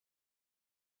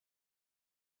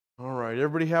All right,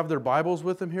 everybody have their Bibles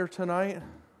with them here tonight?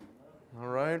 All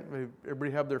right, everybody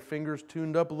have their fingers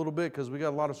tuned up a little bit because we got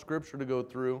a lot of scripture to go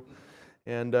through.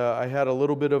 And I had a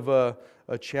little bit of a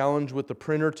challenge with the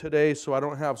printer today, so I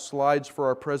don't have slides for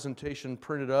our presentation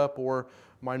printed up or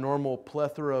my normal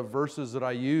plethora of verses that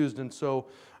I used. And so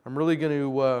I'm really going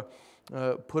to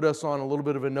put us on a little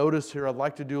bit of a notice here. I'd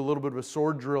like to do a little bit of a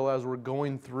sword drill as we're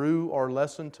going through our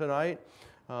lesson tonight.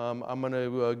 I'm going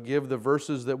to give the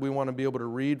verses that we want to be able to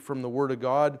read from the Word of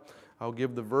God. I'll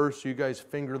give the verse. You guys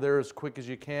finger there as quick as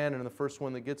you can, and the first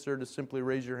one that gets there, just simply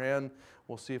raise your hand.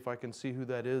 We'll see if I can see who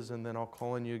that is, and then I'll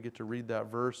call on you to get to read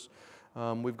that verse.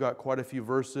 We've got quite a few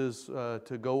verses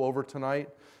to go over tonight,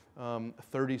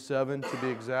 37 to be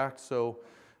exact, so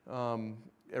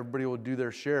everybody will do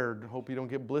their share. Hope you don't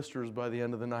get blisters by the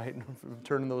end of the night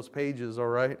turning those pages, all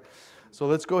right? So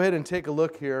let's go ahead and take a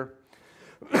look here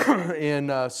in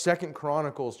 2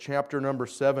 Chronicles chapter number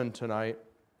 7 tonight.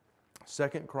 2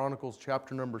 Chronicles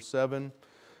chapter number 7,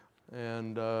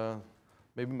 and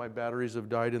maybe my batteries have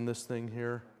died in this thing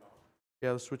here.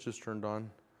 Yeah, the switch is turned on,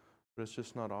 but it's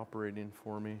just not operating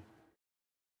for me.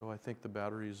 So I think the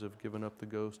batteries have given up the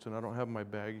ghost, and I don't have my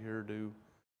bag here to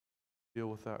deal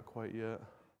with that quite yet.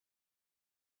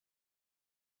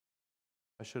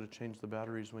 I should have changed the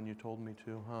batteries when you told me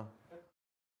to, huh?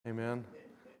 Amen.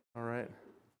 All right.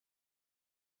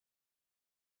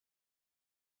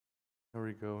 There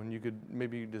we go. And you could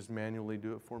maybe just manually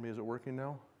do it for me. Is it working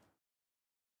now?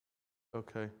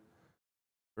 Okay.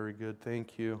 Very good.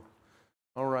 Thank you.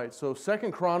 All right. So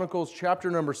 2 Chronicles chapter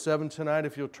number 7 tonight.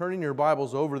 If you'll turn in your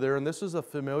Bibles over there, and this is a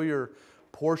familiar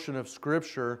portion of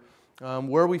Scripture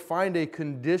where we find a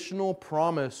conditional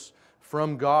promise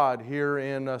from God here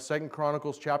in 2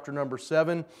 Chronicles chapter number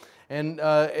 7. And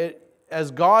as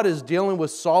God is dealing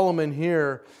with Solomon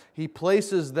here, he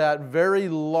places that very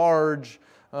large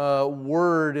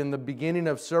word in the beginning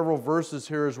of several verses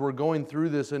here as we're going through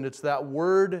this, and it's that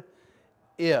word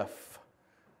if.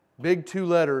 Big two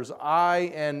letters,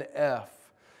 I and F.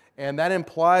 And that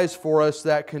implies for us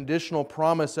that conditional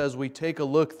promise as we take a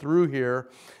look through here.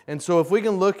 And so if we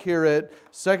can look here at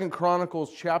 2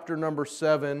 Chronicles chapter number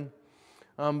 7,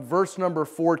 verse number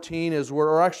 14 is where,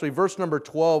 or actually verse number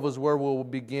 12 is where we'll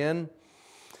begin.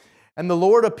 And the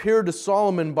Lord appeared to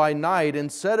Solomon by night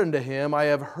and said unto him, I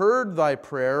have heard thy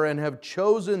prayer and have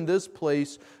chosen this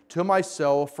place to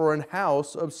myself for an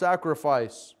house of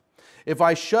sacrifice. If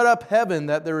I shut up heaven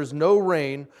that there is no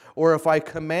rain, or if I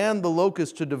command the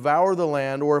locusts to devour the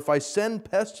land, or if I send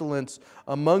pestilence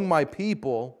among my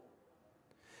people,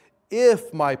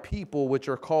 if my people which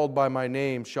are called by my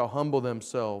name shall humble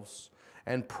themselves,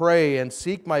 and pray and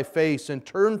seek my face and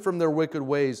turn from their wicked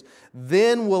ways,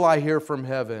 then will I hear from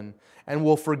heaven and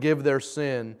will forgive their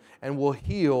sin and will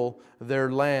heal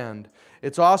their land.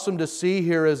 It's awesome to see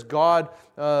here as God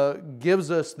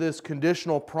gives us this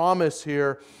conditional promise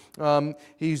here.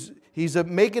 He's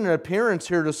making an appearance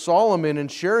here to Solomon and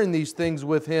sharing these things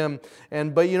with him.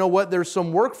 But you know what? There's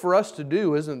some work for us to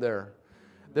do, isn't there?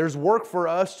 There's work for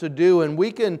us to do, and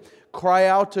we can cry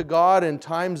out to God in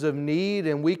times of need,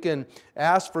 and we can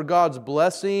ask for God's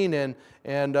blessing,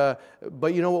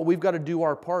 but you know what? We've got to do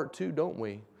our part too, don't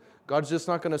we? God's just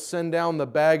not going to send down the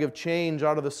bag of change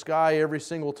out of the sky every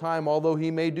single time, although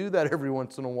He may do that every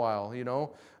once in a while, you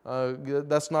know.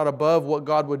 That's not above what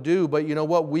God would do, but you know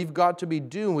what? We've got to be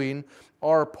doing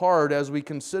our part as we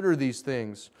consider these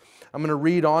things. I'm going to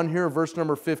read on here, verse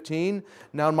number 15.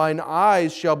 Now mine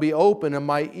eyes shall be open and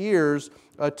my ears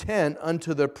attent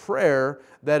unto the prayer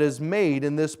that is made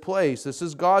in this place. This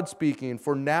is God speaking.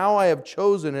 For now I have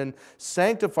chosen and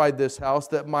sanctified this house,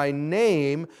 that my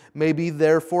name may be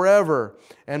there forever.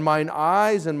 And mine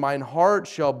eyes and mine heart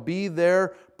shall be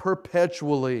there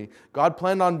perpetually. God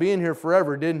planned on being here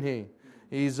forever, didn't He?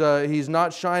 He's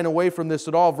not shying away from this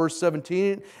at all. Verse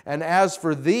 17, and as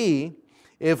for thee,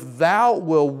 if thou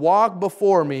wilt walk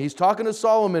before me, he's talking to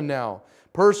Solomon now,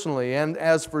 personally, and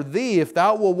as for thee, if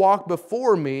thou wilt walk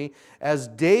before me, as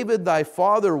David thy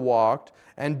father walked,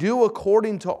 and do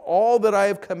according to all that I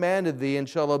have commanded thee, and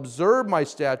shall observe my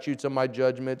statutes and my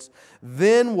judgments,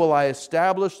 then will I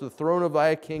establish the throne of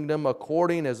thy kingdom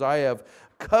according as I have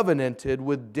covenanted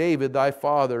with David thy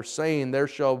father, saying, there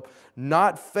shall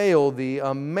not fail thee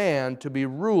a man to be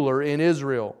ruler in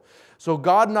Israel. So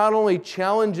God not only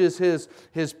challenges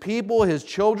His people, His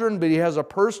children, but He has a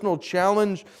personal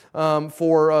challenge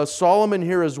for Solomon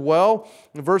here as well.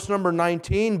 In verse number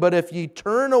 19, but if ye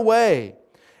turn away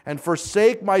and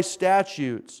forsake my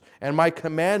statutes and my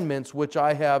commandments which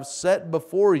I have set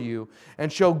before you,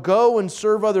 and shall go and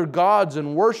serve other gods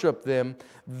and worship them,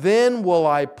 then will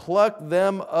I pluck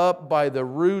them up by the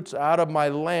roots out of my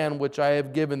land which I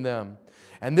have given them.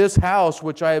 And this house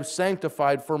which I have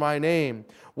sanctified for my name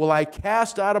will I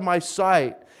cast out of my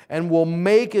sight, and will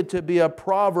make it to be a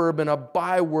proverb and a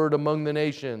byword among the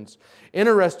nations.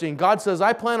 Interesting. God says,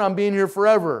 I plan on being here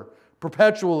forever,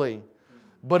 perpetually.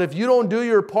 But if you don't do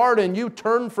your part and you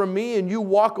turn from me and you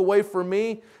walk away from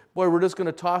me, boy, we're just going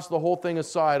to toss the whole thing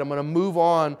aside. I'm going to move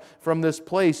on from this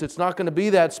place. It's not going to be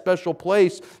that special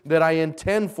place that I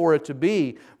intend for it to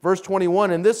be. Verse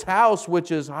 21, and this house which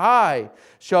is high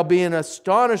shall be an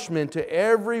astonishment to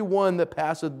every one that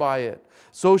passeth by it.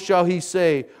 So shall he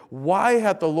say, why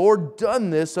hath the Lord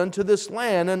done this unto this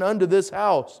land and unto this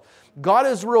house? God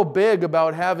is real big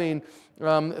about having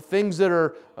things that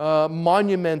are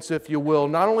monuments, if you will,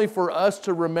 not only for us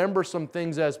to remember some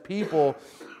things as people,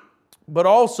 but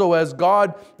also as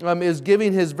God is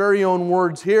giving His very own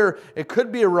words here, it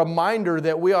could be a reminder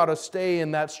that we ought to stay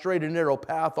in that straight and narrow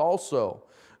path also.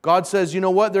 God says, you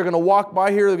know what? They're going to walk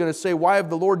by here. They're going to say, why have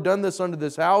the Lord done this unto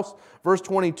this house? Verse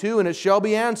 22, and it shall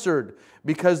be answered,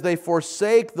 because they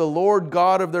forsake the Lord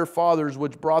God of their fathers,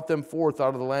 which brought them forth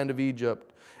out of the land of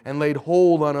Egypt, and laid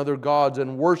hold on other gods,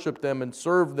 and worshipped them, and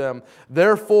served them.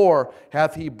 Therefore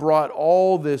hath He brought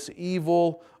all this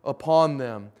evil upon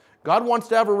them. God wants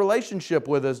to have a relationship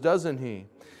with us, doesn't He?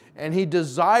 And He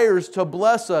desires to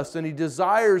bless us, and He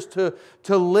desires to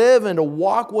live and to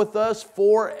walk with us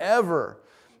forever.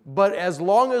 But as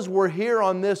long as we're here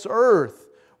on this earth,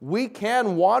 we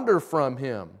can wander from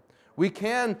Him. We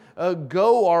can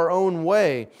go our own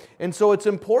way. And so it's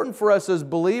important for us as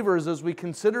believers, as we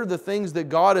consider the things that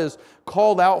God has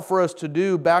called out for us to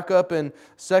do. Back up in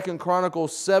 2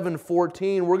 Chronicles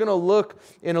 7:14, we're going to look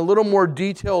in a little more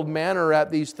detailed manner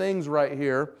at these things right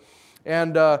here.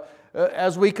 And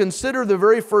as we consider the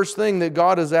very first thing that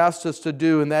God has asked us to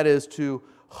do, and that is to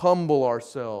humble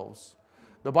ourselves.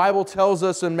 The Bible tells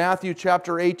us in Matthew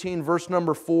chapter 18, verse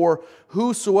number 4,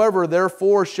 whosoever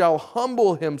therefore shall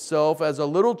humble himself as a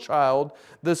little child,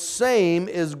 the same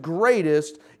is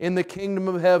greatest in the kingdom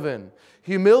of heaven.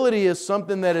 Humility is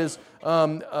something that is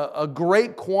a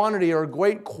great quantity or a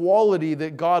great quality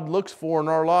that God looks for in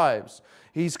our lives.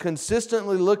 He's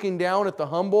consistently looking down at the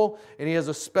humble, and He has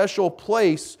a special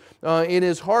place in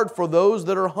His heart for those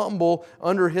that are humble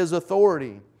under His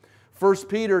authority. 1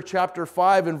 Peter chapter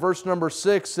 5 and verse number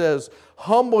 6 says,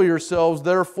 humble yourselves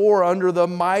therefore under the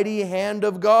mighty hand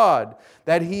of God,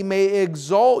 that He may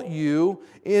exalt you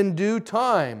in due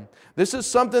time. This is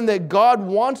something that God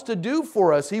wants to do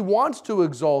for us. He wants to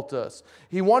exalt us.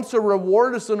 He wants to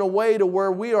reward us in a way to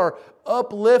where we are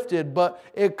uplifted, but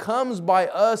it comes by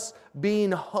us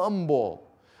being humble.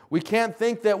 We can't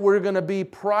think that we're going to be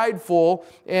prideful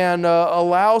and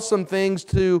allow some things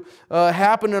to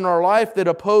happen in our life that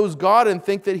oppose God and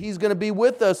think that He's going to be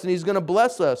with us and He's going to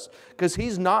bless us, because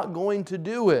He's not going to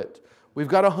do it. We've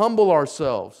got to humble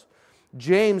ourselves.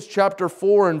 James chapter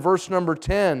 4 and verse number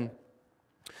 10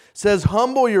 says,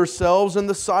 humble yourselves in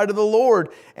the sight of the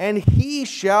Lord, and He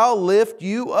shall lift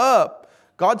you up.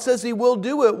 God says He will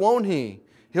do it, won't He?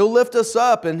 He'll lift us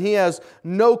up, and He has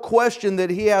no question that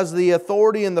He has the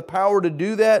authority and the power to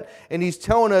do that. And He's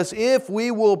telling us if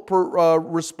we will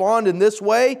respond in this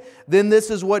way, then this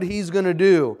is what He's going to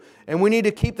do. And we need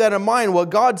to keep that in mind. What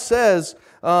God says,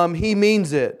 He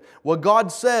means it. What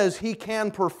God says, He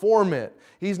can perform it.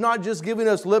 He's not just giving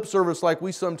us lip service like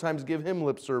we sometimes give Him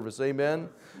lip service. Amen?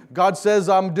 God says,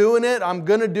 I'm doing it. I'm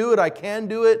going to do it. I can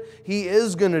do it. He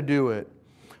is going to do it.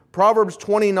 Proverbs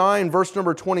 29, verse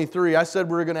number 23. I said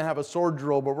we were going to have a sword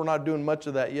drill, but we're not doing much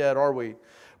of that yet, are we?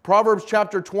 Proverbs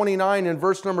chapter 29 and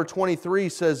verse number 23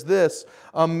 says this,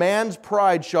 a man's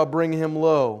pride shall bring him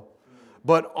low,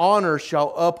 but honor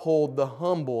shall uphold the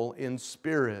humble in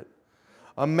spirit.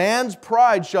 A man's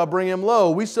pride shall bring him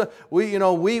low. We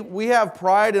have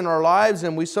pride in our lives,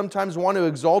 and we sometimes want to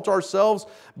exalt ourselves.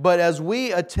 But as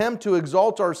we attempt to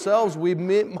exalt ourselves, we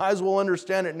might as well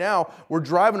understand it now. We're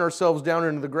driving ourselves down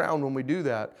into the ground when we do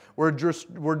that. We're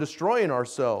destroying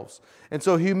ourselves. And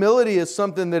so humility is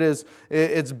something that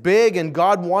it's big, and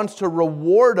God wants to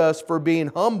reward us for being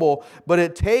humble. But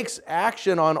it takes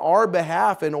action on our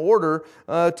behalf in order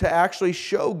to actually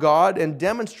show God and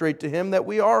demonstrate to Him that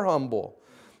we are humble.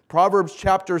 Proverbs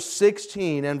chapter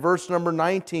 16 and verse number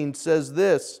 19 says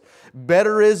this,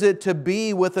 better is it to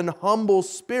be with an humble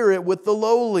spirit with the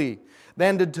lowly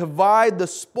than to divide the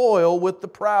spoil with the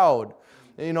proud.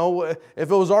 if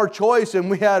it was our choice and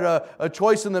we had a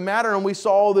choice in the matter and we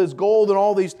saw all this gold and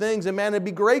all these things, and man, it'd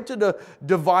be great to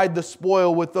divide the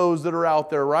spoil with those that are out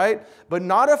there, right? But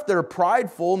not if they're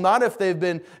prideful, not if they've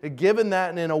been given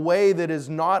that in a way that is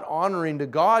not honoring to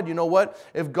God. You know what?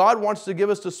 If God wants to give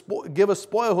us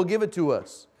spoil, He'll give it to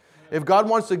us. If God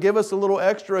wants to give us a little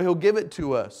extra, He'll give it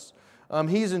to us.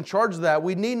 He's in charge of that.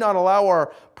 We need not allow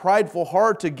our prideful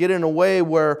heart to get in a way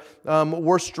where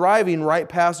we're striving right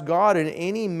past God in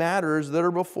any matters that are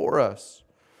before us.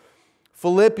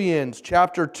 Philippians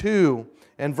chapter 2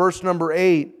 and verse number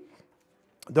 8,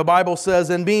 the Bible says,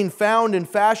 "And being found in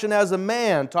fashion as a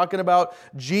man," talking about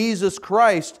Jesus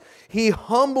Christ, "He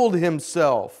humbled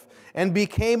Himself and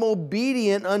became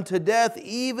obedient unto death,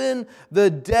 even the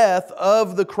death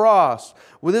of the cross."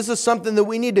 Well, this is something that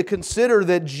we need to consider,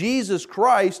 that Jesus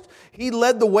Christ, He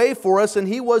led the way for us and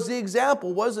He was the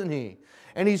example, wasn't He?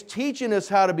 And He's teaching us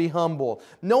how to be humble,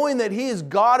 knowing that He is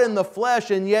God in the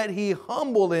flesh, and yet He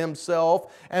humbled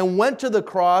Himself and went to the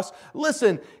cross.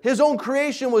 Listen, His own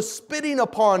creation was spitting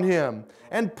upon Him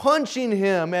and punching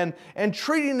Him and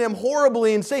treating Him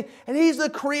horribly and saying, and He's the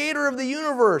creator of the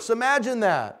universe. Imagine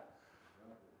that.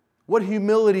 What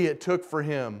humility it took for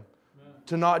Him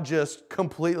to not just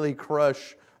completely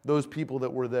crush those people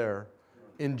that were there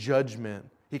in judgment.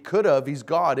 He could have. He's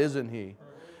God, isn't He?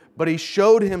 But He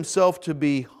showed Himself to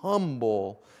be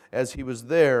humble as He was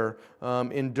there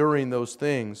enduring those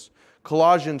things.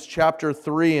 Colossians chapter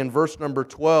 3 and verse number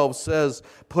 12 says,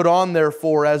 "Put on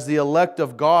therefore as the elect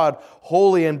of God,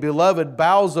 holy and beloved,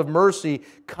 bowels of mercy,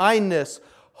 kindness,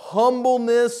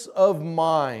 humbleness of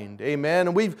mind." Amen.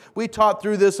 And we taught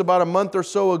through this about a month or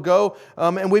so ago,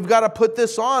 and we've got to put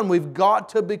this on. We've got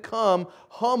to become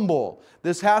humble.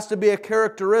 This has to be a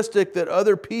characteristic that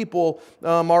other people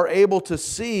are able to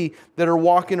see that are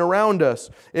walking around us.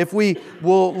 If we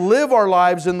will live our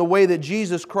lives in the way that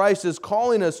Jesus Christ is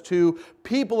calling us to,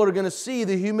 people are going to see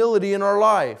the humility in our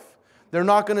life. They're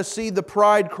not going to see the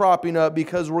pride cropping up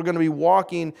because we're going to be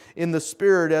walking in the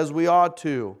Spirit as we ought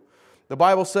to. The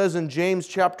Bible says in James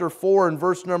chapter 4 and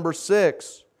verse number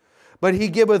 6, "But He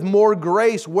giveth more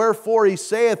grace, wherefore He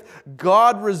saith,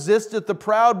 God resisteth the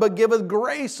proud, but giveth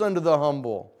grace unto the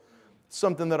humble."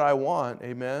 Something that I want,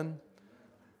 amen?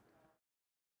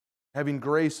 Having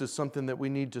grace is something that we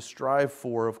need to strive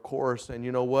for, of course. And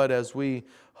you know what? As we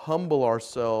humble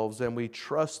ourselves and we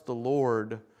trust the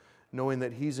Lord, knowing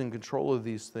that He's in control of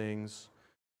these things,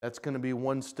 that's going to be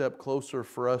one step closer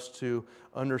for us to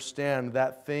understand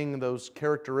that thing, those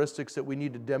characteristics that we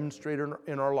need to demonstrate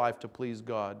in our life to please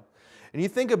God. And you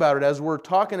think about it, as we're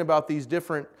talking about these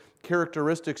different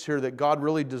characteristics here that God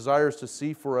really desires to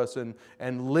see for us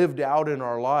and lived out in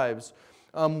our lives,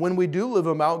 when we do live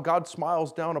them out, God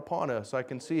smiles down upon us. I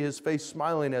can see His face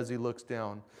smiling as He looks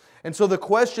down. And so the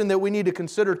question that we need to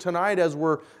consider tonight as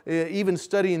we're even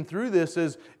studying through this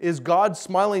is God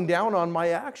smiling down on my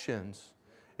actions?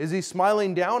 Is He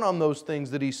smiling down on those things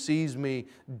that He sees me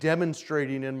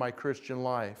demonstrating in my Christian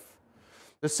life?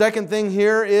 The second thing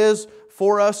here is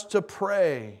for us to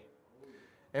pray.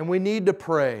 And we need to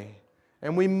pray.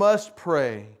 And we must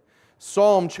pray.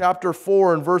 Psalm chapter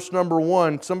 4 and verse number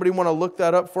 1. Somebody want to look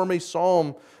that up for me?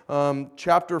 Psalm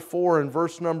chapter 4 and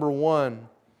verse number 1.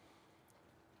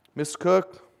 Miss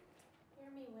Cook?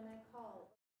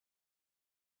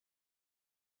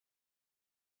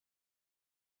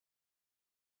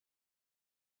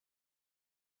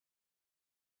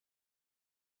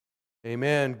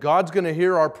 Amen. God's going to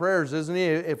hear our prayers, isn't He?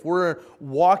 If we're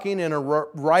walking in a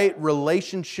right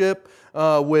relationship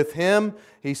with Him.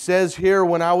 He says here,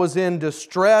 "When I was in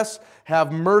distress,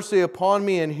 have mercy upon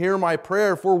me and hear my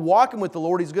prayer." If we're walking with the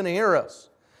Lord, He's going to hear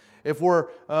us. If we're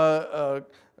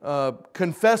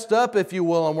confessed up, if you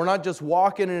will, and we're not just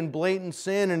walking in blatant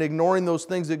sin and ignoring those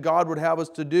things that God would have us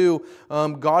to do,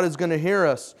 God is going to hear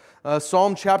us.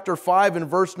 Psalm chapter 5 and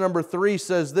verse number 3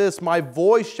 says this, "My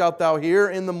voice shalt thou hear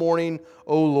in the morning,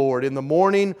 O Lord. In the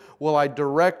morning will I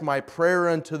direct my prayer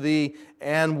unto Thee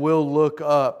and will look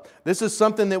up." This is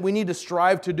something that we need to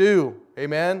strive to do.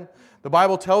 Amen? The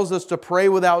Bible tells us to pray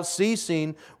without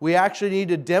ceasing. We actually need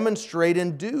to demonstrate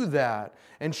and do that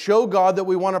and show God that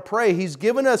we want to pray. He's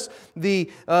given us the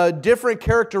different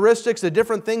characteristics, the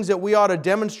different things that we ought to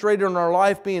demonstrate in our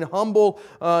life, being humble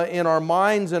in our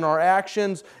minds and our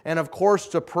actions, and of course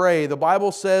to pray. The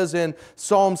Bible says in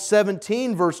Psalm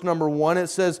 17, verse number 1, it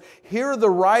says, "Hear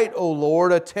the right, O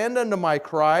Lord, attend unto my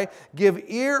cry, give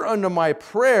ear unto my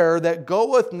prayer that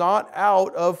goeth not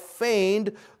out of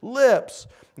feigned lips."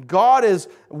 God is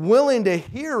willing to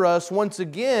hear us once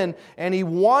again, and He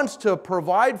wants to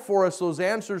provide for us those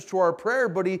answers to our prayer,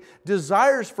 but He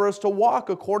desires for us to walk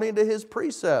according to His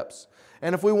precepts.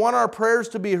 And if we want our prayers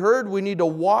to be heard, we need to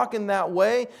walk in that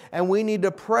way, and we need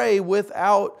to pray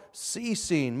without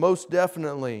ceasing, most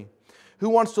definitely. Who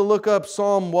wants to look up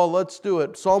Psalm? Well, let's do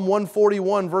it. Psalm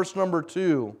 141, verse number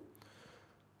 2.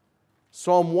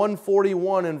 Psalm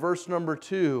 141 and verse number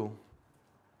 2.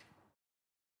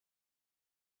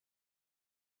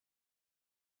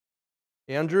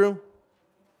 Andrew?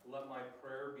 Let my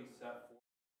prayer be set forth.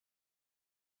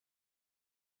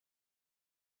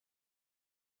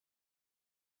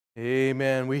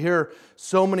 Amen. We hear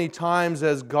so many times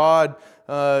as God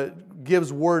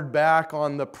gives word back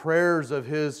on the prayers of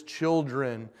His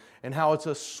children and how it's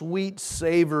a sweet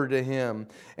savor to Him.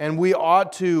 And we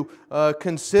ought to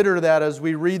consider that as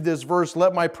we read this verse,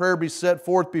 let my prayer be set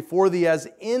forth before Thee as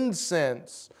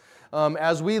incense.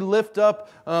 As we lift up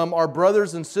our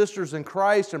brothers and sisters in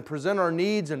Christ and present our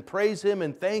needs and praise Him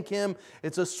and thank Him,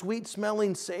 it's a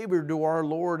sweet-smelling savor to our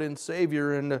Lord and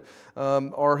Savior and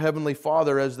our Heavenly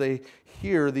Father as they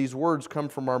hear these words come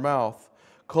from our mouth.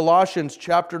 Colossians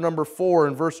chapter number 4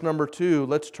 and verse number 2.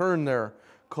 Let's turn there.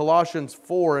 Colossians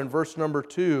 4 and verse number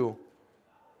 2.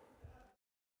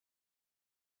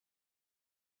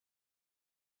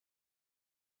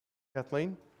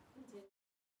 Kathleen?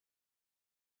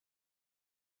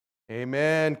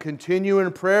 Amen. Continue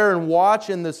in prayer and watch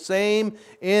in the same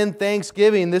in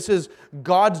thanksgiving. This is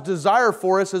God's desire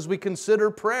for us as we consider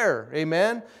prayer.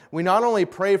 Amen. We not only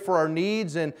pray for our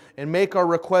needs and make our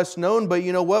requests known, but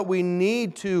you know what? We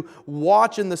need to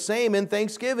watch in the same in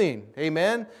thanksgiving.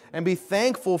 Amen. And be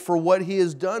thankful for what He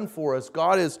has done for us.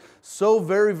 God is so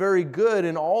very, very good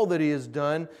in all that He has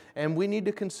done, and we need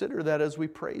to consider that as we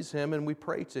praise Him and we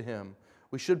pray to Him.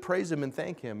 We should praise Him and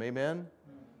thank Him. Amen.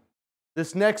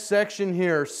 This next section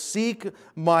here, seek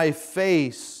my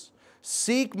face.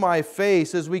 Seek my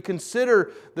face. As we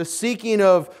consider the seeking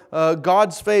of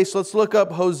God's face, let's look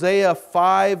up Hosea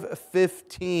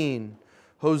 5:15.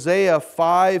 Hosea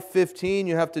 5:15.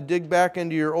 You have to dig back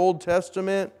into your Old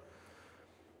Testament.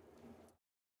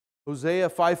 Hosea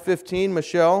 5:15,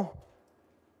 Michelle.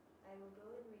 I will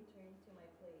go and return to my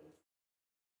place.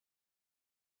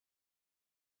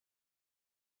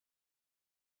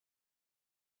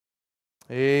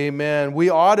 Amen. We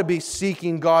ought to be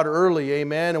seeking God early,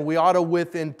 amen, and we ought to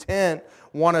with intent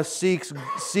want to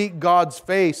seek God's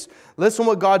face. Listen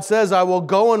what God says, I will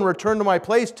go and return to my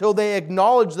place till they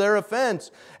acknowledge their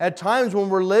offense. At times when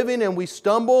we're living and we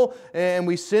stumble and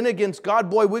we sin against God,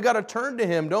 boy, we got to turn to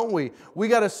Him, don't we? We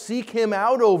got to seek Him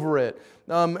out over it.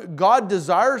 God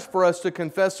desires for us to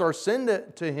confess our sin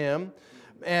to Him.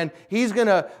 And He's going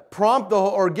to prompt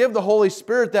or give the Holy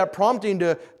Spirit that prompting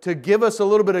to give us a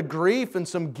little bit of grief and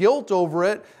some guilt over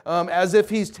it, as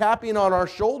if He's tapping on our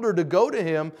shoulder to go to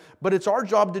Him. But it's our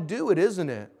job to do it,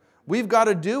 isn't it? We've got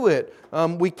to do it.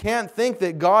 We can't think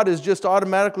that God is just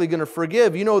automatically going to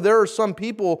forgive. You know, there are some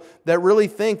people that really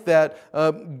think that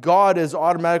God is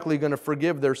automatically going to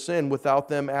forgive their sin without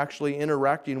them actually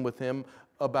interacting with Him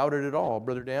about it at all.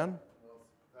 Brother Dan?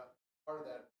 Part of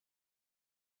that.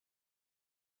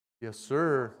 Yes,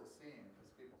 sir.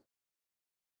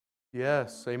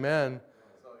 Yes, amen.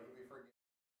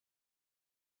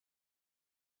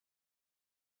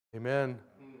 Amen.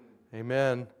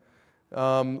 Amen.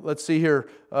 Let's see here.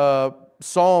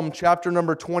 Psalm chapter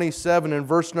number 27 and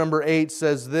verse number 8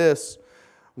 says this,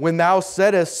 when Thou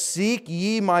saidest, seek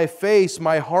ye my face,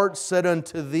 my heart said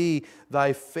unto Thee,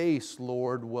 Thy face,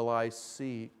 Lord, will I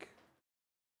seek.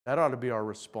 That ought to be our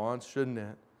response, shouldn't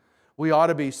it? We ought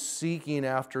to be seeking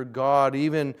after God,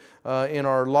 even in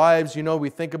our lives. You know,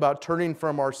 we think about turning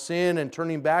from our sin and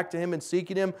turning back to Him and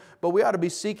seeking Him, but we ought to be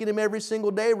seeking Him every single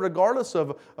day, regardless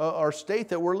of our state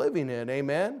that we're living in.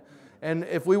 Amen? And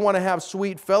if we want to have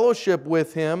sweet fellowship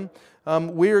with Him,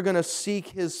 we are going to seek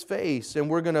His face, and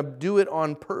we're going to do it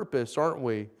on purpose, aren't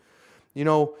we? You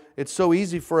know, it's so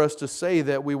easy for us to say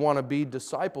that we want to be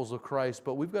disciples of Christ,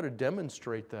 but we've got to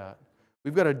demonstrate that.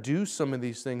 We've got to do some of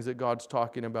these things that God's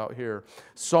talking about here.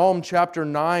 Psalm chapter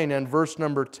 9 and verse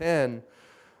number 10,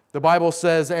 the Bible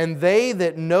says, and they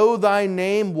that know Thy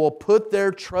name will put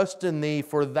their trust in Thee,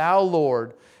 for Thou,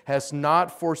 Lord, hast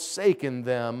not forsaken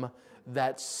them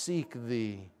that seek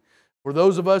Thee. For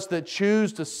those of us that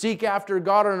choose to seek after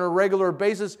God on a regular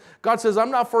basis, God says,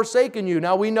 I'm not forsaking you.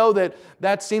 Now we know that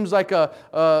that seems like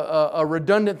a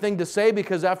redundant thing to say,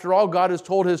 because after all, God has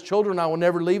told His children, I will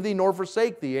never leave thee nor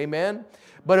forsake thee. Amen?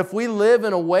 But if we live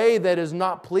in a way that is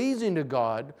not pleasing to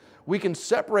God, we can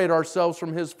separate ourselves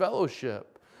from His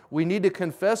fellowship. We need to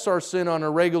confess our sin on a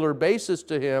regular basis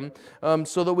to Him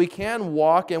so that we can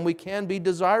walk and we can be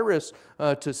desirous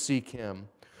to seek Him.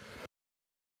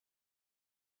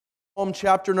 Psalm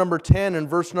chapter number 10 and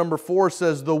verse number 4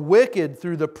 says, "The wicked,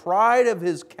 through the pride of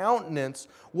his countenance,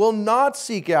 will not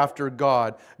seek after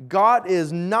God. God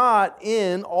is not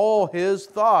in all his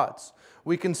thoughts."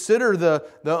 We consider the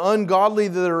ungodly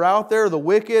that are out there, the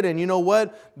wicked, and you know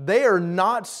what? They are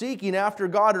not seeking after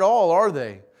God at all, are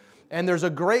they? And there's a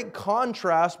great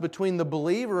contrast between the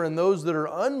believer and those that are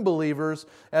unbelievers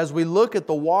as we look at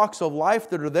the walks of life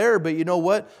that are there. But you know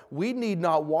what? We need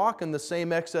not walk in the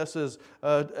same excesses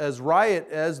as riot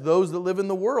as those that live in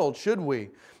the world, should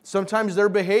we? Sometimes their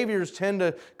behaviors tend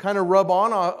to kind of rub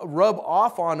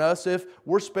off on us if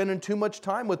we're spending too much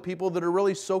time with people that are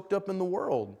really soaked up in the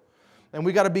world. And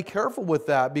we got to be careful with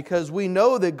that because we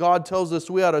know that God tells us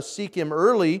we ought to seek Him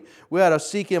early, we ought to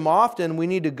seek Him often, we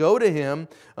need to go to Him.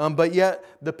 But yet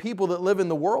the people that live in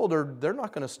the world, they're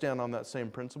not going to stand on that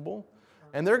same principle.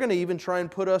 And they're going to even try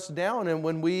and put us down. And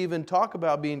when we even talk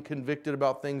about being convicted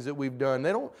about things that we've done,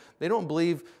 they don't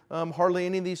believe hardly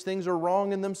any of these things are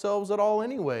wrong in themselves at all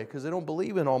anyway, because they don't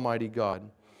believe in Almighty God.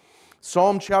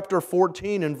 Psalm chapter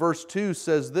 14 and verse 2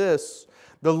 says this,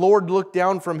 "The Lord looked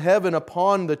down from heaven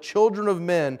upon the children of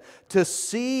men to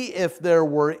see if there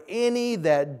were any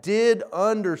that did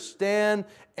understand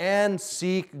and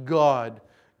seek God."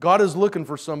 God is looking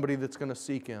for somebody that's going to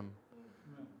seek Him.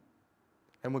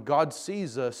 And when God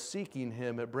sees us seeking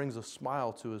Him, it brings a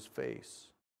smile to His face.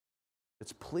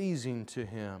 It's pleasing to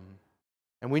Him.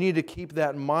 And we need to keep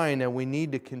that in mind, and we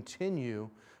need to continue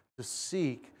to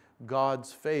seek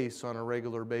God's face on a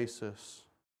regular basis.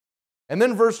 And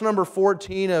then verse number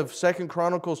 14 of 2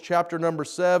 Chronicles chapter number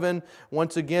 7.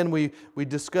 Once again, we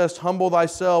discussed, "Humble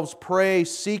thyselves, pray,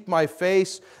 seek my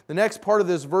face." The next part of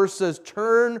this verse says,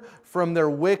 "Turn from their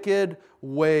wicked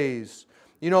ways."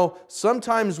 You know,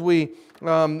 sometimes we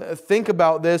think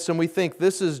about this and we think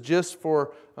this is just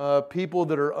for people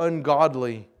that are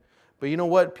ungodly. But you know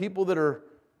what? People that are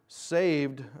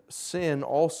saved sin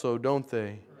also, don't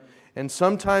they? And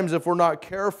sometimes if we're not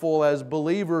careful as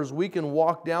believers, we can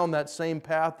walk down that same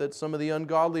path that some of the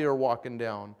ungodly are walking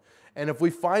down. And if we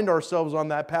find ourselves on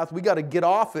that path, we got to get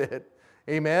off it.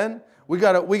 Amen? We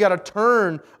got to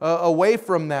turn away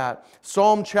from that.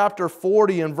 Psalm chapter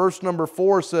 40 and verse number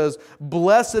 4 says,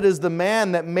 "Blessed is the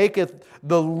man that maketh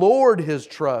the Lord his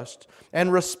trust,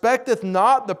 and respecteth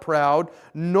not the proud,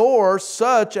 nor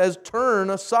such as turn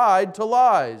aside to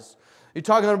lies." You're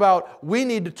talking about we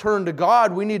need to turn to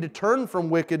God. We need to turn from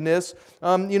wickedness.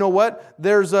 You know what?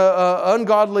 There's an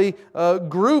ungodly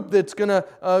group that's going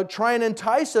to try and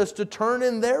entice us to turn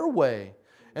in their way.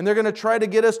 And they're going to try to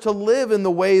get us to live in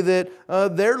the way that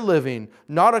they're living.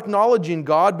 Not acknowledging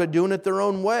God, but doing it their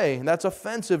own way. And that's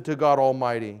offensive to God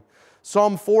Almighty.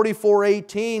 Psalm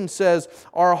 44:18 says,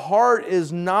 "Our heart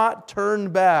is not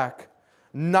turned back,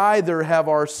 neither have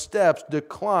our steps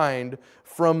declined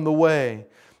from the way."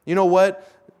 You know what?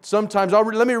 Sometimes,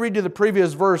 let me read you the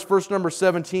previous verse number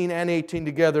 17 and 18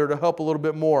 together to help a little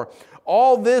bit more.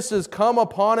 "All this is come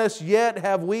upon us, yet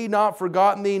have we not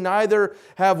forgotten Thee, neither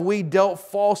have we dealt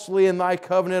falsely in Thy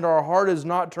covenant. Our heart is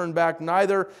not turned back,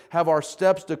 neither have our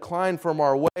steps declined from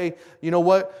our way." You know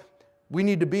what? We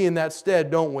need to be in that stead,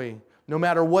 don't we? No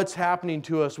matter what's happening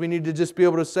to us, we need to just be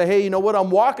able to say, "Hey, you know what? I'm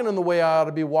walking in the way I ought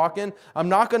to be walking. I'm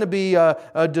not going to be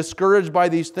discouraged by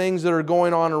these things that are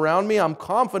going on around me. I'm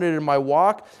confident in my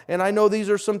walk, and I know these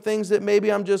are some things that maybe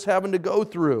I'm just having to go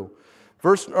through."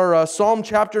 Psalm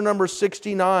chapter number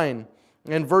 69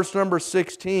 and verse number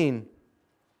 16.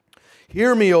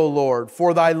 "Hear me, O Lord,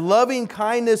 for Thy loving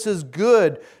kindness is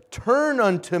good. Turn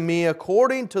unto me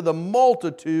according to the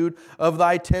multitude of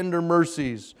Thy tender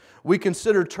mercies." We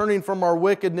consider turning from our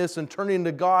wickedness and turning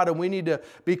to God, and we need to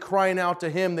be crying out to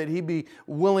Him that He be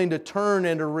willing to turn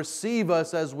and to receive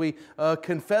us as we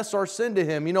confess our sin to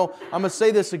Him. You know, I'm going to say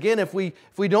this again. If we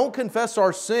don't confess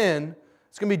our sin,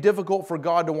 it's going to be difficult for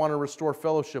God to want to restore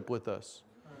fellowship with us.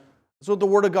 That's what the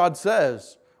Word of God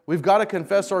says. We've got to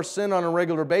confess our sin on a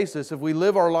regular basis. If we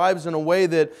live our lives in a way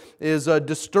that is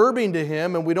disturbing to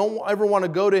Him and we don't ever want to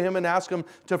go to Him and ask Him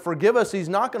to forgive us, He's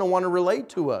not going to want to relate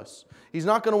to us. He's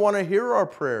not going to want to hear our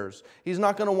prayers. He's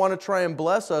not going to want to try and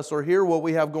bless us or hear what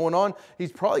we have going on.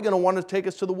 He's probably going to want to take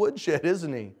us to the woodshed,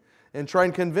 isn't He? And try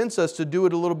and convince us to do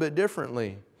it a little bit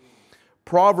differently.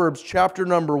 Proverbs chapter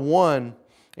number 1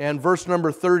 and verse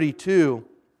number 32.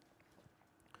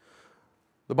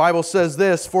 The Bible says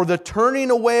this, "For the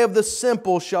turning away of the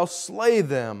simple shall slay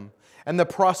them, and the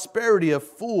prosperity of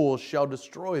fools shall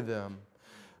destroy them."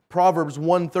 Proverbs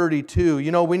 1:32.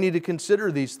 You know, we need to consider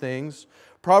these things.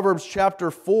 Proverbs chapter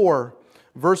 4,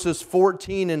 verses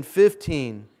 14 and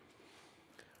 15.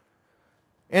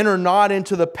 Enter not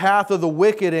into the path of the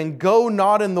wicked, and go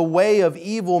not in the way of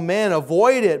evil men.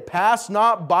 Avoid it, pass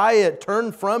not by it,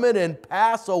 turn from it, and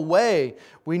pass away.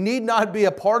 We need not be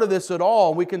a part of this at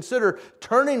all. We consider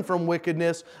turning from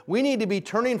wickedness. We need to be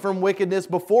turning from wickedness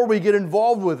before we get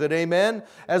involved with it, amen?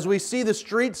 As we see the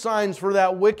street signs for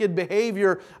that wicked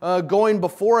behavior going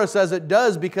before us as it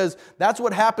does, because that's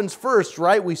what happens first,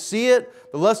 right? We see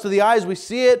it, the lust of the eyes, we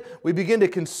see it, we begin to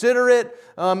consider it,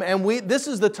 and this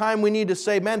is the time we need to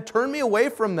say, man, turn me away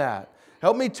from that.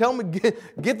 Help me,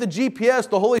 get the GPS,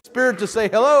 the Holy Spirit to say,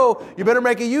 hello, you better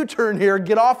make a U-turn here,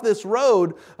 get off this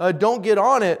road, don't get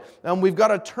on it. We've got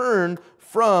to turn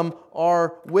from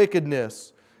our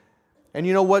wickedness. And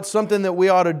you know what? Something that we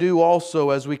ought to do also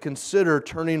as we consider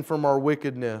turning from our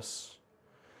wickedness,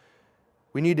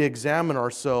 we need to examine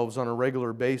ourselves on a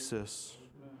regular basis.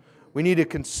 We need to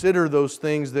consider those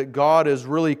things that God is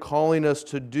really calling us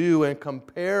to do and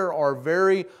compare our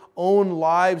very own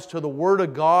lives to the Word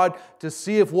of God to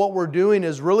see if what we're doing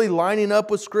is really lining up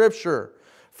with Scripture.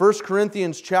 1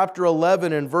 Corinthians chapter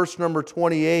 11 and verse number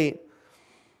 28.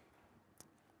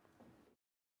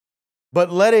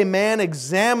 But let a man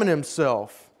examine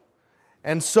himself,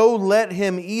 and so let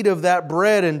him eat of that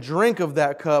bread and drink of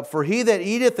that cup. For he that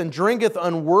eateth and drinketh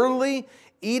unworthily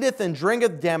eateth and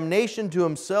drinketh damnation to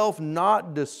himself,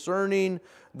 not discerning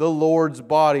the Lord's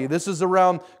body. This is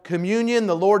around communion,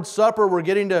 the Lord's Supper. We're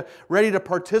getting ready to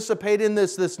participate in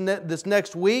this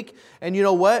next week. And you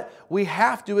know what? We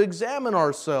have to examine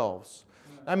ourselves.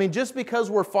 I mean, just because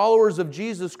we're followers of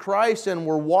Jesus Christ and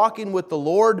we're walking with the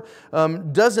Lord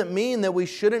doesn't mean that we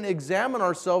shouldn't examine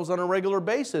ourselves on a regular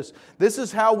basis. This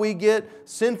is how we get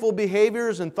sinful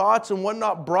behaviors and thoughts and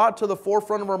whatnot brought to the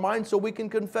forefront of our mind so we can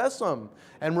confess them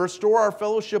and restore our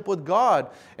fellowship with God.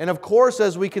 And of course,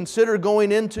 as we consider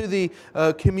going into the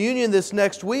communion this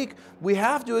next week, we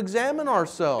have to examine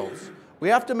ourselves. We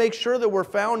have to make sure that we're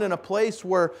found in a place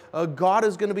where God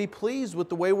is going to be pleased with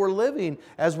the way we're living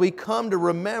as we come to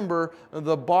remember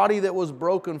the body that was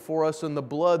broken for us and the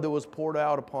blood that was poured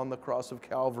out upon the cross of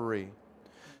Calvary.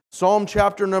 Psalm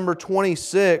chapter number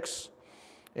 26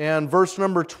 and verse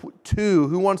number 2.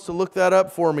 Who wants to look that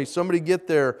up for me? Somebody get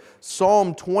there.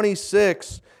 Psalm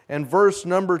 26 and verse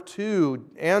number 2.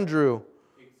 Andrew.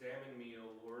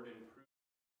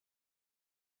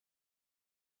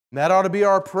 That ought to be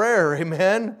our prayer,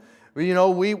 amen? You know,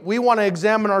 we want to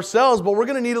examine ourselves, but we're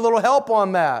going to need a little help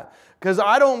on that. Because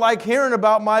I don't like hearing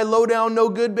about my low-down,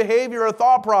 no-good behavior or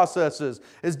thought processes.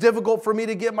 It's difficult for me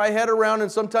to get my head around, and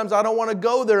sometimes I don't want to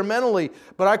go there mentally.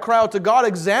 But I cry out to God,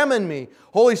 examine me.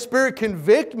 Holy Spirit,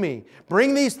 convict me.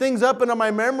 Bring these things up into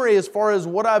my memory as far as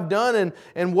what I've done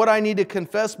and what I need to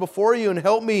confess before you, and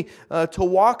help me to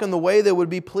walk in the way that would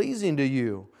be pleasing to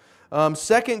you.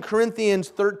 2 Corinthians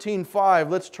 13:5.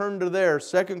 Let's turn to there.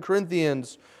 2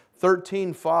 Corinthians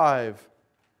 13:5.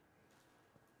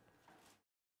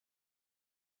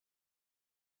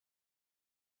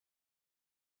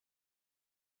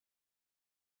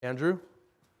 Andrew?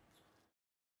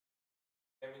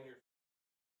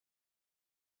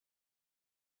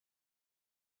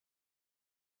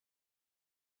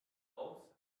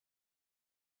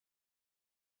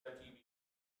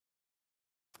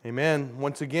 Amen.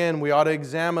 Once again, we ought to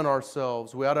examine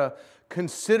ourselves. We ought to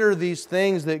consider these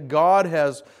things that God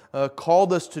has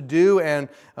called us to do, and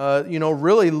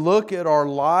really look at our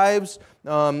lives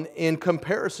in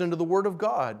comparison to the Word of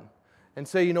God and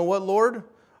say, you know what, Lord?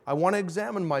 I want to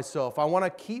examine myself. I want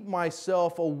to keep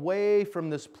myself away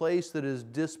from this place that is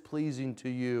displeasing to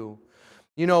you.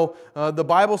 You know, the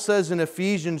Bible says in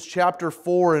Ephesians chapter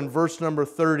 4 and verse number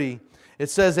 30, it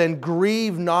says, and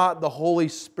grieve not the Holy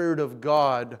Spirit of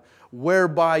God,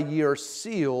 whereby ye are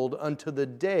sealed unto the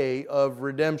day of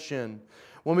redemption.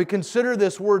 When we consider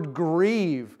this word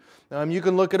grieve, you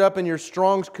can look it up in your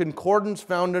Strong's Concordance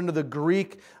found under the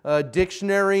Greek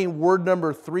dictionary, word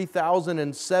number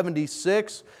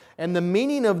 3076. And the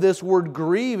meaning of this word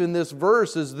grieve in this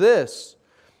verse is this: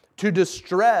 to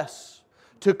distress,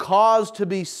 to cause to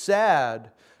be sad,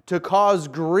 to cause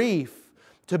grief,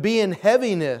 to be in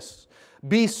heaviness,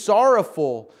 be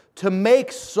sorrowful, to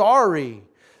make sorry.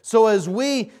 So as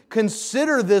we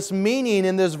consider this meaning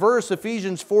in this verse,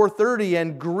 Ephesians 4:30,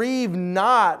 and grieve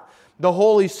not the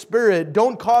Holy Spirit.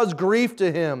 Don't cause grief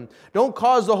to Him. Don't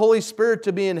cause the Holy Spirit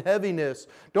to be in heaviness.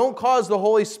 Don't cause the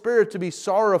Holy Spirit to be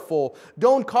sorrowful.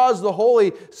 Don't cause the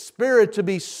Holy Spirit to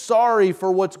be sorry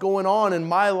for what's going on in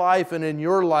my life and in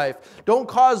your life. Don't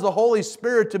cause the Holy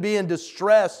Spirit to be in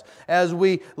distress as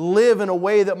we live in a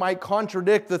way that might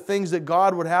contradict the things that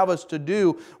God would have us to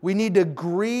do. We need to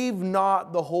grieve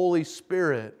not the Holy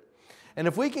Spirit. And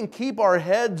if we can keep our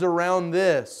heads around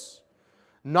this,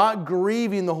 not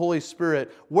grieving the Holy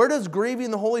Spirit. Where does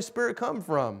grieving the Holy Spirit come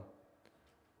from?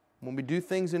 When we do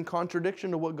things in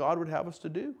contradiction to what God would have us to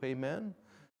do. Amen.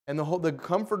 And the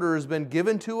Comforter has been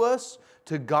given to us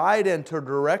to guide and to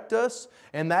direct us.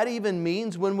 And that even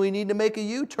means when we need to make a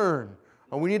U-turn,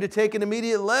 or we need to take an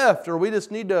immediate left, or we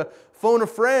just need to phone a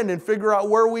friend and figure out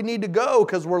where we need to go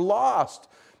because we're lost.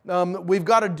 We've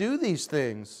got to do these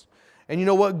things. And you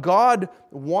know what? God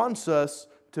wants us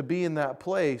to be in that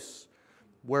place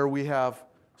where we have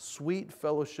sweet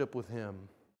fellowship with Him.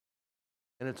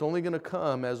 And it's only going to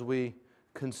come as we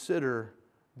consider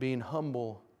being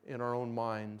humble in our own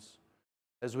minds,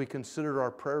 as we consider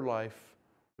our prayer life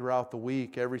throughout the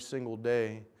week, every single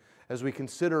day, as we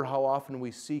consider how often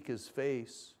we seek His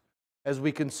face, as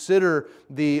we consider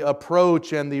the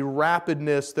approach and the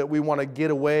rapidness that we want to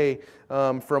get away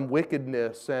from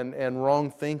wickedness and wrong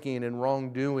thinking and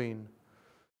wrongdoing.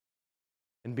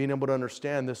 And being able to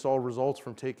understand this all results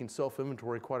from taking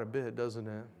self-inventory quite a bit, doesn't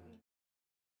it?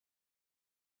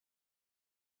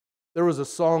 There was a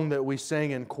song that we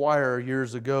sang in choir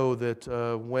years ago that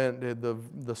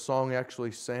the song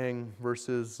actually sang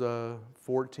verses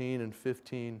 14 and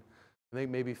 15. I think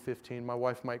maybe 15. My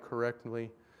wife might correct me.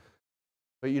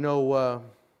 But you know,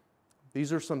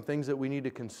 these are some things that we need to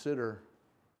consider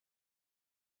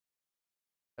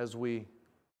as we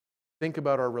think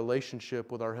about our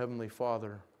relationship with our Heavenly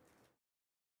Father.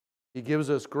 He gives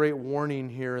us great warning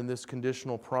here in this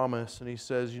conditional promise, and He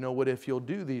says, you know what, if you'll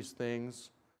do these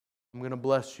things, I'm going to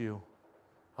bless you.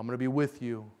 I'm going to be with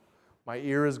you. My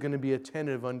ear is going to be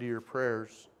attentive unto your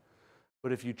prayers.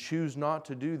 But if you choose not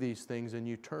to do these things and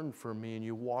you turn from me and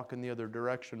you walk in the other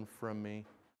direction from me,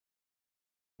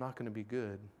 it's not going to be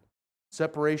good.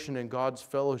 Separation in God's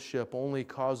fellowship only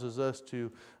causes us to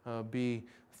be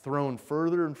thrown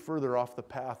further and further off the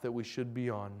path that we should be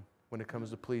on when it comes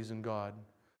to pleasing God.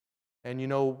 And you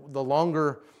know, the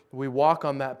longer we walk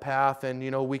on that path, and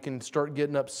you know, we can start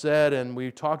getting upset, and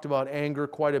we talked about anger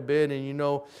quite a bit, and you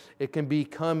know, it can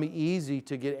become easy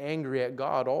to get angry at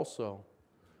God also.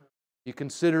 You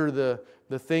consider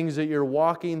the things that you're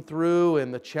walking through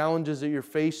and the challenges that you're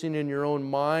facing in your own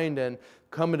mind, and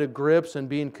coming to grips and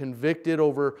being convicted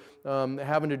over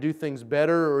having to do things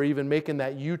better, or even making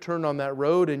that U-turn on that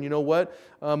road. And you know what?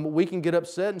 We can get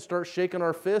upset and start shaking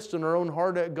our fist in our own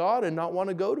heart at God and not want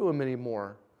to go to Him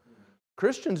anymore.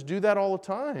 Christians do that all the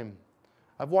time.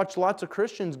 I've watched lots of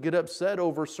Christians get upset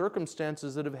over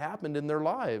circumstances that have happened in their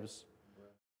lives.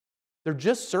 They're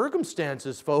just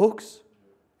circumstances, folks.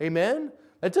 Amen?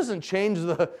 That doesn't change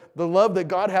the love that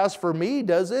God has for me,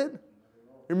 does it?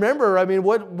 Remember, I mean,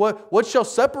 what shall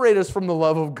separate us from the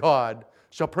love of God?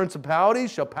 Shall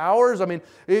principalities, shall powers? I mean,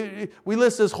 we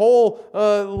list this whole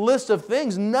list of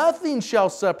things. Nothing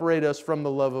shall separate us from the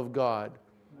love of God.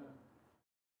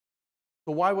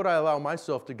 So why would I allow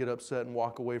myself to get upset and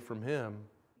walk away from Him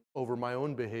over my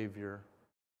own behavior?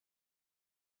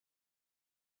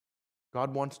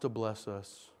 God wants to bless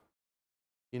us.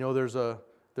 You know, there's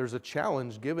a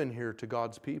challenge given here to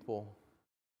God's people.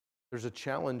 There's a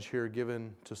challenge here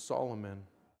given to Solomon.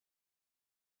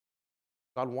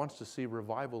 God wants to see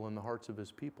revival in the hearts of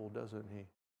His people, doesn't He?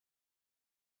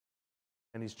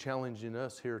 And He's challenging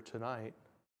us here tonight.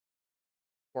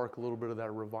 Spark a little bit of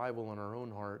that revival in our own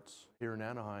hearts here in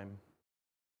Anaheim.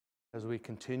 As we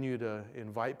continue to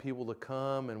invite people to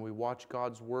come and we watch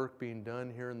God's work being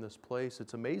done here in this place,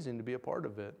 it's amazing to be a part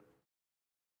of it.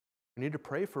 We need to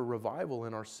pray for revival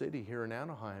in our city here in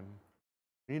Anaheim.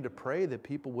 We need to pray that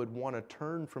people would want to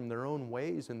turn from their own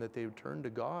ways and that they would turn to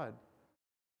God.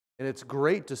 And it's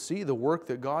great to see the work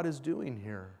that God is doing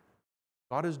here.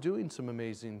 God is doing some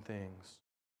amazing things.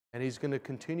 And He's going to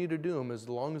continue to do them as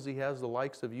long as He has the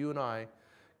likes of you and I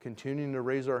continuing to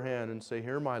raise our hand and say,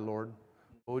 "Here, my Lord,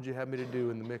 what would you have me to do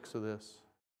in the mix of this?"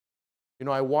 You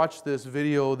know, I watched this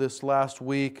video this last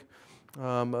week.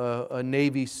 A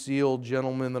Navy SEAL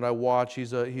gentleman that I watch,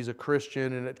 he's a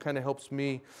Christian, and it kind of helps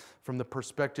me from the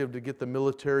perspective to get the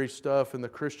military stuff and the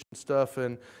Christian stuff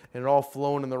and it all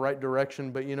flowing in the right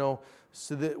direction. But you know,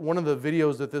 so one of the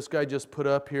videos that this guy just put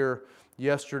up here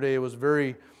yesterday was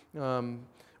very,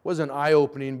 wasn't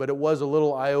eye-opening, but it was a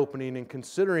little eye-opening in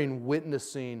considering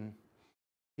witnessing.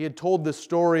 He had told this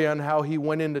story on how he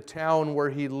went into town where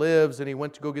he lives and he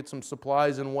went to go get some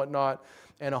supplies and whatnot,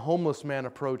 and a homeless man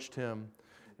approached him.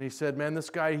 And he said, "Man, this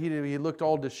guy, he looked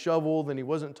all disheveled and he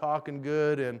wasn't talking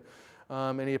good, and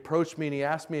he approached me and he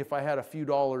asked me if I had a few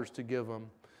dollars to give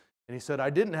him." And he said, "I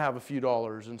didn't have a few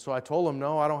dollars." And so I told him,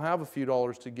 "No, I don't have a few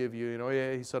dollars to give you." You know,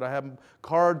 he said, "I have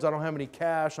cards, I don't have any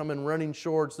cash, I'm in running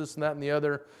shorts, this and that and the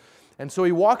other." And so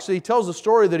he tells the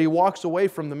story that he walks away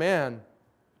from the man.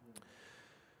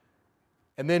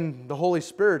 And then the Holy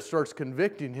Spirit starts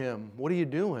convicting him. What are you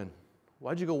doing?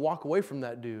 Why'd you go walk away from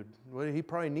that dude? Well, he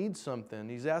probably needs something.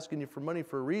 He's asking you for money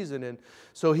for a reason. And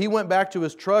so he went back to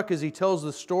his truck as he tells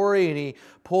the story, and he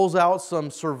pulls out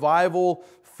some survival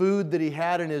food that he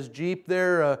had in his Jeep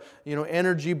there,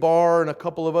 energy bar and a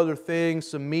couple of other things,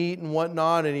 some meat and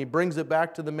whatnot, and he brings it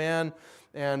back to the man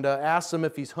and asks him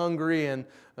if he's hungry. And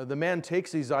the man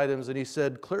takes these items, and he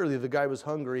said, clearly the guy was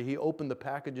hungry. He opened the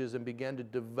packages and began to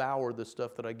devour the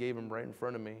stuff that I gave him right in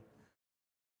front of me.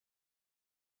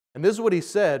 And this is what he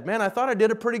said, man, I thought I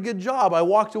did a pretty good job. I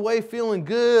walked away feeling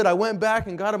good. I went back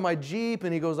and got in my Jeep,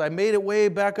 and he goes, I made it way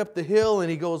back up the hill,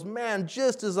 and he goes, man,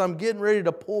 just as I'm getting ready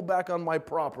to pull back on my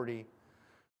property,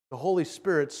 the Holy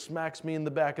Spirit smacks me in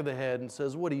the back of the head and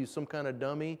says, what are you, some kind of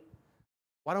dummy?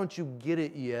 Why don't you get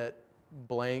it yet?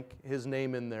 Blank, his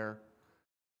name in there.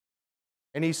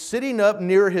 And he's sitting up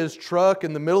near his truck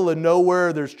in the middle of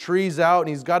nowhere. There's trees out, and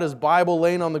he's got his Bible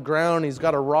laying on the ground. He's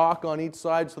got a rock on each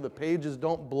side so the pages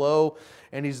don't blow.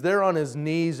 And he's there on his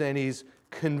knees, and he's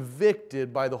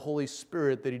convicted by the Holy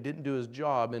Spirit that he didn't do his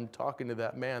job in talking to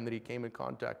that man that he came in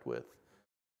contact with.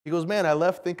 He goes, man, I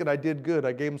left thinking I did good.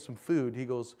 I gave him some food. He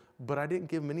goes, but I didn't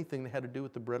give him anything that had to do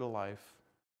with the bread of life.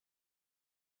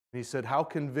 And he said, how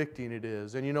convicting it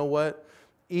is. And you know what?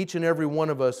 Each and every one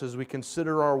of us, as we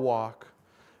consider our walk,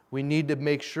 we need to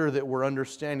make sure that we're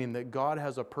understanding that God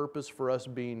has a purpose for us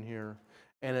being here,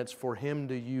 and it's for Him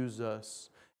to use us.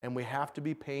 And we have to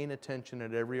be paying attention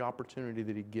at every opportunity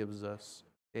that He gives us.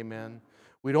 Amen.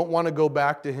 We don't want to go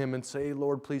back to Him and say,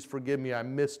 Lord, please forgive me, I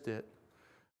missed it.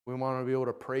 We want to be able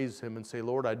to praise Him and say,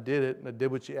 Lord, I did it, and I did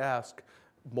what you asked.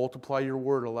 Multiply your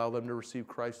word, allow them to receive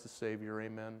Christ the Savior.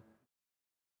 Amen.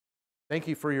 Thank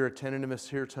you for your attentiveness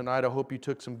here tonight. I hope you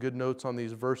took some good notes on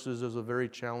these verses. It was a very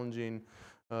challenging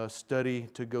study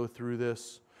to go through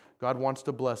this. God wants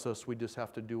to bless us. We just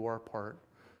have to do our part.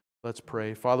 Let's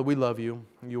pray. Father, we love you.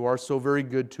 You are so very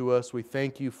good to us. We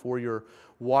thank you for your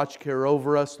watch care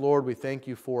over us, Lord. We thank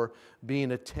you for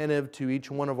being attentive to each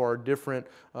one of our different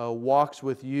walks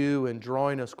with you and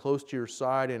drawing us close to your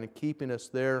side and keeping us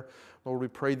there. Lord, we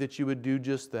pray that you would do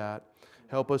just that.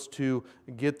 Help us to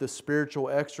get the spiritual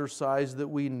exercise that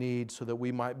we need so that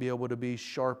we might be able to be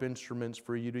sharp instruments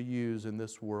for you to use in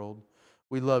this world.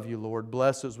 We love you, Lord.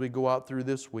 Bless as we go out through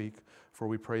this week, for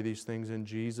we pray these things in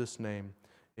Jesus' name.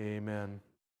 Amen.